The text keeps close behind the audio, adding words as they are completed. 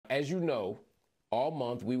as you know, all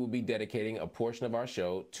month we will be dedicating a portion of our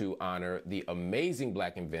show to honor the amazing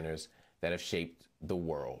Black inventors that have shaped the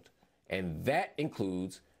world. And that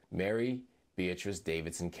includes Mary Beatrice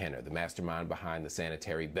Davidson Kenner, the mastermind behind the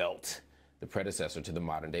sanitary belt, the predecessor to the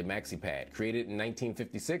modern-day maxi pad. Created in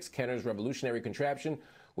 1956, Kenner's revolutionary contraption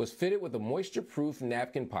was fitted with a moisture-proof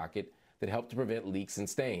napkin pocket that helped to prevent leaks and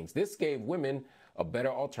stains. This gave women a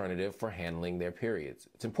better alternative for handling their periods.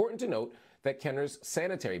 It's important to note that Kenner's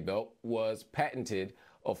sanitary belt was patented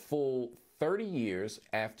a full 30 years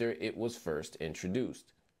after it was first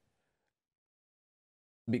introduced.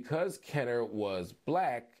 Because Kenner was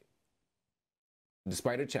Black,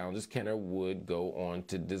 despite her challenges, Kenner would go on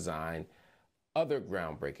to design other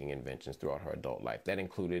groundbreaking inventions throughout her adult life. That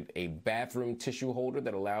included a bathroom tissue holder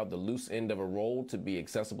that allowed the loose end of a roll to be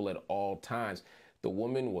accessible at all times. The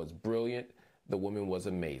woman was brilliant. The woman was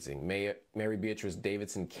amazing. Mary Beatrice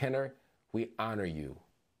Davidson Kenner, we honor you.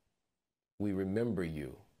 We remember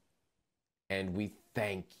you. And we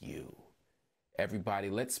thank you. Everybody,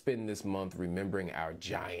 let's spend this month remembering our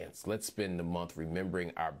giants. Let's spend the month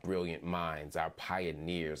remembering our brilliant minds, our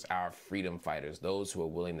pioneers, our freedom fighters, those who are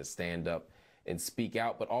willing to stand up and speak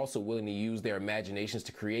out, but also willing to use their imaginations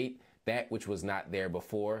to create that which was not there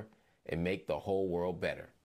before and make the whole world better.